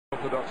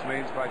unorthodox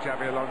means by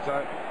Xabi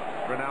Alonso.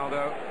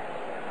 Ronaldo.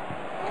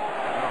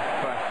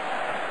 Off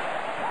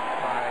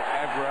by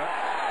Evra.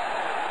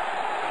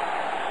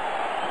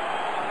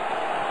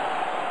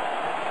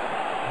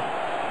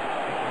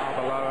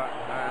 Arvaloa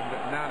and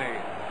Nani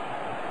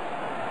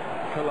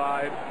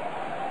collide.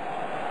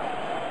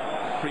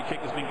 Free kick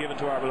has been given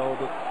to Arvaloa,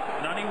 but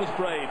Nani was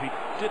brave. He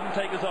didn't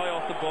take his eye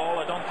off the ball.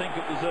 I don't think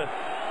it was a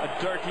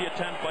dirty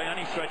attempt by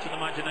any stretch of the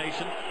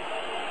imagination.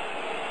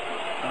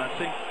 And I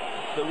think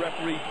the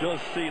referee does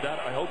see that.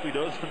 I hope he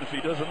does, and if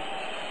he doesn't,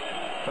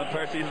 Van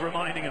Persie is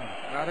reminding him.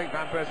 I think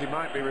Van Persie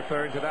might be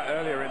referring to that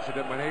earlier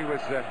incident when he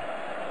was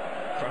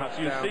perhaps.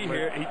 You see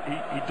here, he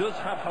does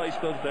have high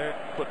spells there,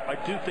 but I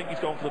do think he's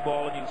going for the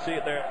ball, and you can see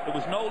it there. There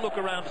was no look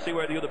around to see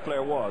where the other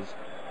player was,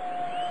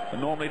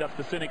 and normally that's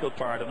the cynical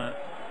part in it.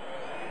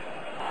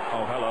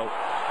 Oh, hello.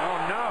 Oh,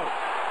 no.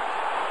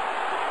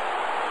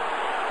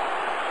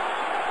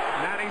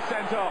 Nani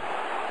sent off.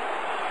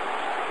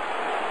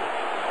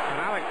 And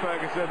Alex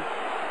Ferguson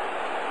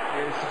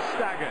is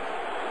staggered.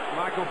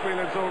 Michael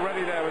Phelan's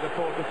already there with the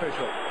fourth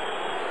official.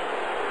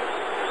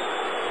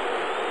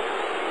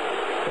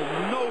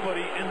 But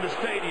nobody in the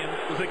stadium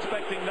was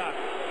expecting that.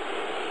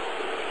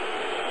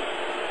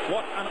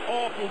 What an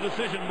awful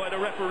decision by the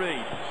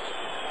referee.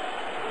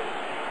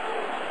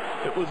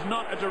 It was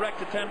not a direct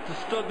attempt to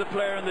stud the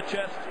player in the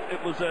chest.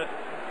 It was a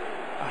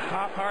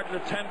half-hearted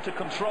attempt to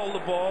control the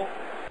ball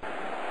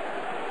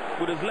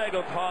with his leg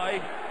up high.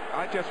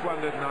 I just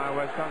wondered now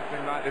whether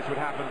something like this would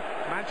happen.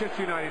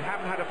 Manchester United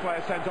haven't had a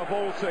player sent off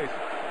all season.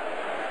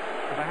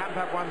 And they haven't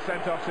had one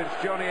sent off since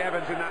Johnny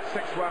Evans in that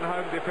 6-1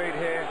 home defeat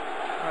here.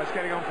 It's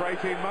getting on for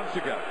 18 months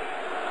ago.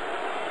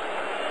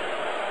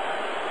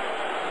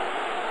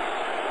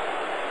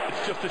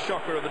 It's just a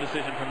shocker of a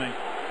decision for me.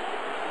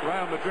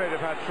 Real Madrid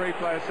have had 3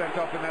 players sent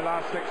off in their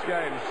last 6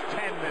 games,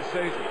 10 this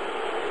season.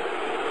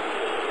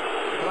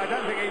 But I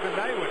don't think even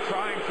they were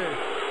trying to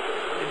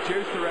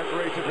induce the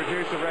referee to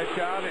produce a red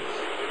card. It's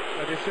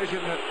a decision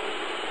that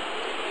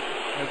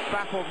has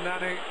baffled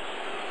Nani,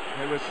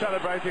 who was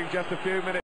celebrating just a few minutes